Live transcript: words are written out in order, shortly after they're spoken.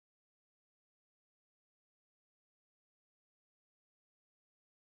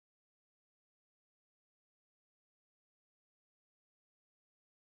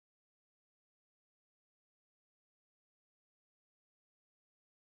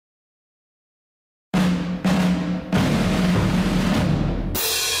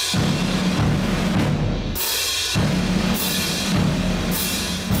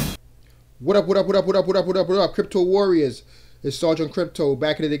What up, what up, what up, what up, what up, what up, what up, Crypto Warriors? It's Sgt.Crypto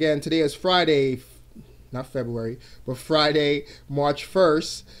back at it again. Today is Friday, not February, but Friday, March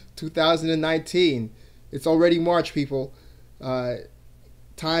 1st, 2019. It's already March, people.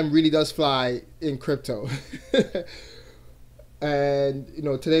 Time really does fly in crypto. And,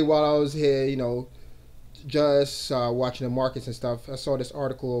 today while I was here, just watching the markets and stuff, I saw this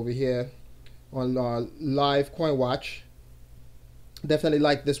article over here on Live Coin Watch. Definitely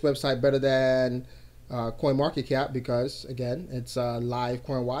like this website better than CoinMarketCap because, again, it's Live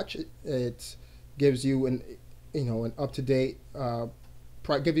Coin Watch. It gives you an up to date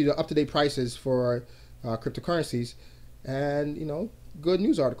give you the up to date prices for cryptocurrencies and good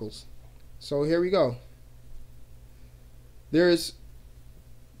news articles. So here we go. There's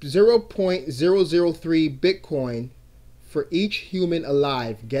 0.003 Bitcoin for each human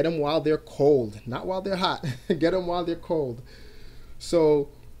alive. Get them while they're cold, not while they're hot. Get them while they're cold. So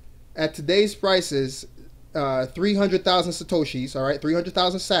at today's prices, 300,000 Satoshis, all right,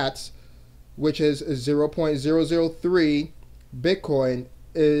 300,000 sats, which is 0.003 Bitcoin,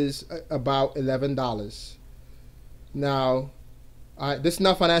 is about $11. Now, this is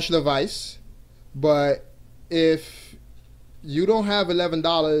not financial advice, but if you don't have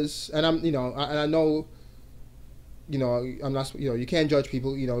 $11, and I know, I'm not, you can't judge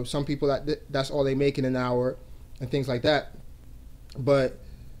people. Some people that's all they make in an hour, and things like that. But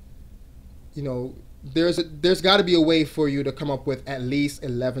there's got to be a way for you to come up with at least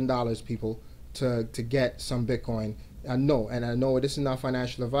 $11, people, to get some Bitcoin. I know this is not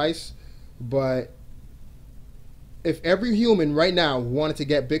financial advice, but if every human right now wanted to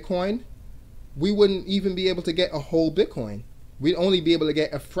get Bitcoin, we wouldn't even be able to get a whole Bitcoin. We'd only be able to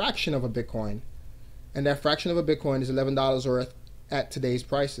get a fraction of a Bitcoin, and that fraction of a Bitcoin is $11 worth at today's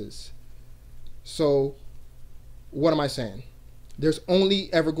prices. So what am I saying? There's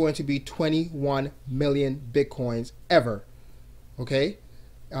only ever going to be 21 million Bitcoins ever. Okay?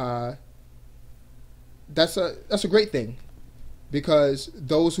 That's a great thing, because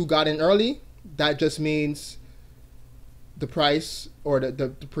those who got in early, that just means the price or the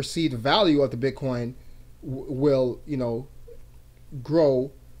perceived value of the Bitcoin will,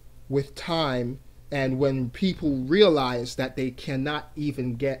 grow with time, and when people realize that they cannot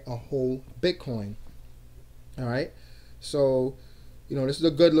even get a whole Bitcoin. All right? So, this is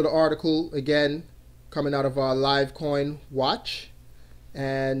a good little article, again, coming out of our Live Coin Watch.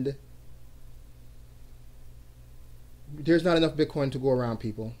 And there's not enough Bitcoin to go around,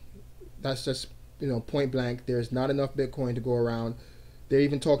 people. That's just, point blank. There's not enough Bitcoin to go around. They're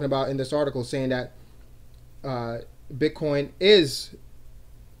even talking about in this article saying that Bitcoin is,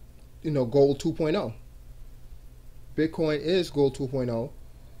 gold 2.0. Bitcoin is gold 2.0.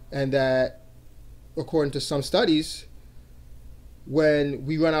 And that, according to some studies, when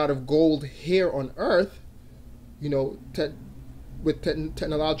we run out of gold here on Earth, with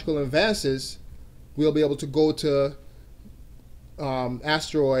technological advances, we'll be able to go to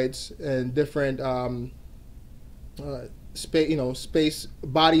asteroids and different space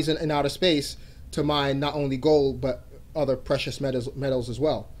bodies in outer space to mine not only gold but other precious metals as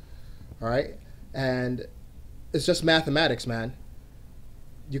well. All right, and it's just mathematics, man.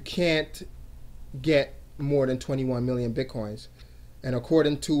 You can't get more than 21 million Bitcoins. And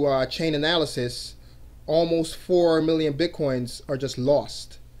according to chain analysis, almost 4 million Bitcoins are just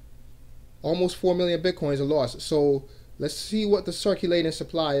lost. Almost 4 million Bitcoins are lost. So let's see what the circulating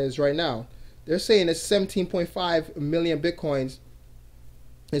supply is right now. They're saying it's 17.5 million Bitcoins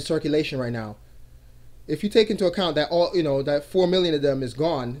in circulation right now. If you take into account that that 4 million of them is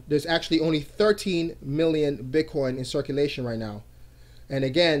gone, there's actually only 13 million Bitcoin in circulation right now. And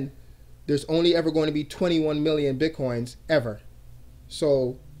again, there's only ever going to be 21 million Bitcoins ever.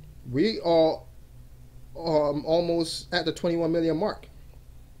 So we are almost at the 21 million mark.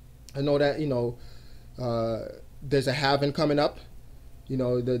 I know that, there's a halving coming up.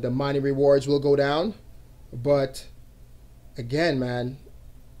 The mining rewards will go down. But again, man,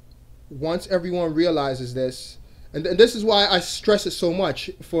 once everyone realizes this, and this is why I stress it so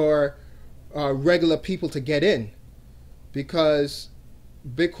much for regular people to get in, because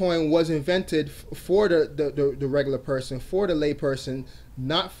Bitcoin was invented for the regular person, for the lay person,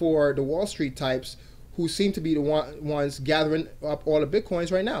 not for the Wall Street types who seem to be the ones gathering up all the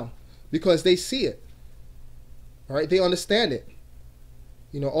Bitcoins right now, because they see it. All right, they understand it.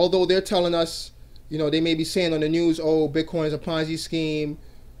 Although they're telling us, they may be saying on the news, oh, Bitcoin is a Ponzi scheme,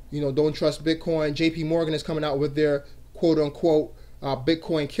 don't trust Bitcoin. JP Morgan is coming out with their quote unquote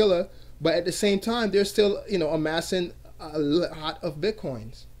Bitcoin killer, but at the same time, they're still, amassing a lot of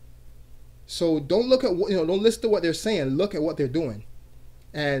Bitcoins. So don't look at don't listen to what they're saying. Look at what they're doing.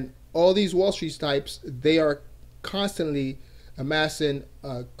 And all these Wall Street types, they are constantly amassing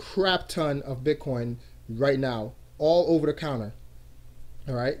a crap ton of Bitcoin right now, all over the counter.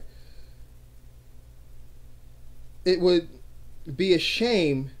 All right. It would be a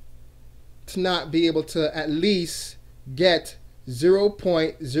shame to not be able to at least get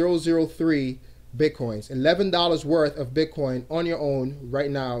 0.003 Bitcoins, $11 worth of Bitcoin on your own right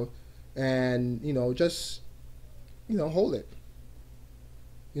now, and just hold it.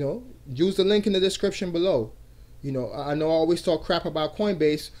 Use the link in the description below. I know I always talk crap about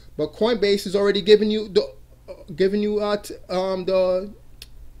Coinbase, but Coinbase is already giving you the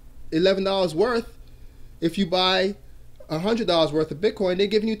 $11 worth. If you buy $100 worth of Bitcoin, they're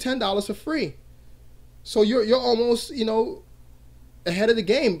giving you $10 for free. So you're almost ahead of the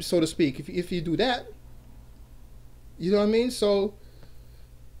game, so to speak, if you do that. You know what I mean? So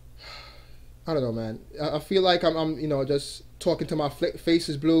I don't know, man. I feel like I'm just talking to my face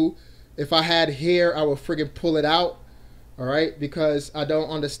is blue. If I had hair, I would friggin' pull it out. All right, because I don't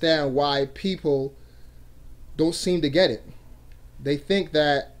understand why people don't seem to get it. They think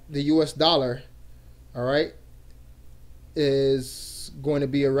that the US dollar, all right, is going to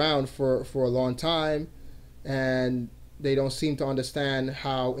be around for a long time, and they don't seem to understand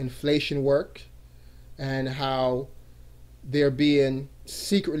how inflation works and how they're being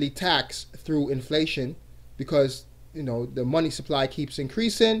secretly taxed through inflation, because the money supply keeps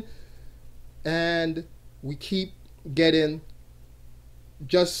increasing and we keep getting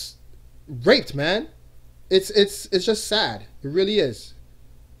just raped, man. It's just sad. It really is.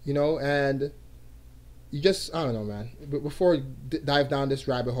 And you just, I don't know, man. But before we dive down this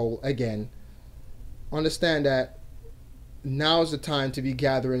rabbit hole again, understand that now's the time to be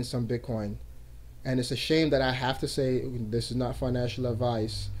gathering some Bitcoin. And it's a shame that I have to say this is not financial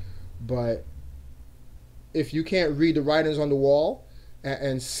advice, but if you can't read the writings on the wall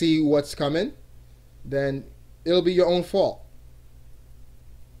and see what's coming, then it'll be your own fault.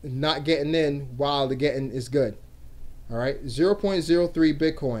 Not getting in while the getting is good. All right, 0.03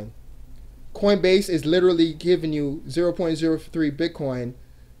 Bitcoin. Coinbase is literally giving you 0.03 Bitcoin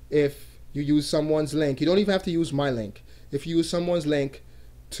if you use someone's link. You don't even have to use my link. If you use someone's link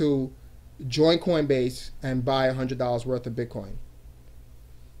to join Coinbase and buy $100 worth of Bitcoin.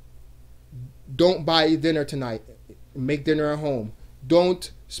 Don't buy dinner tonight. Make dinner at home.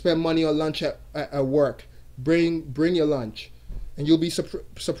 Don't spend money on lunch at work. Bring your lunch. And you'll be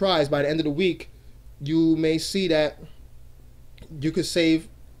surprised by the end of the week. You may see that you could save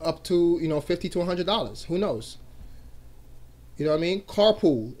up to $50 to $100. Who knows? You know what I mean?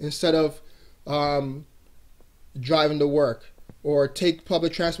 Carpool instead of driving to work, or take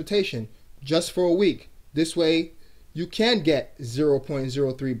public transportation just for a week. This way you can get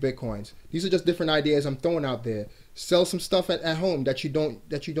 0.03 Bitcoins. These are just different ideas I'm throwing out there. Sell some stuff at home that you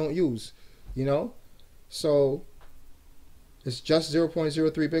don't use, So it's just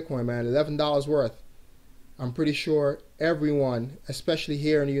 0.03 Bitcoin, man. $11 worth. I'm pretty sure everyone, especially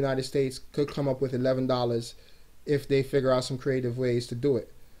here in the United States, could come up with $11 if they figure out some creative ways to do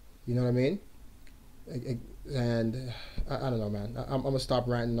it. You know what I mean? And I don't know, man. I'm going to stop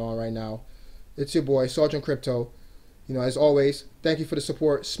ranting on right now. It's your boy, Sgt.Crypto. As always, thank you for the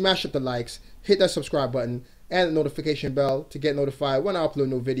support. Smash up the likes, hit that subscribe button, and the notification bell to get notified when I upload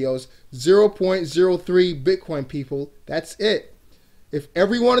new videos. 0.03 Bitcoin, people. That's it. If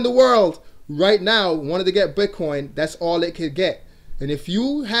everyone in the world right now wanted to get Bitcoin, that's all it could get. And if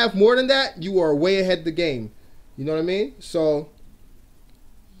you have more than that, you are way ahead of the game. You know what I mean? So,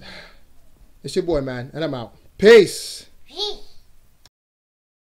 it's your boy, man, and I'm out. Peace.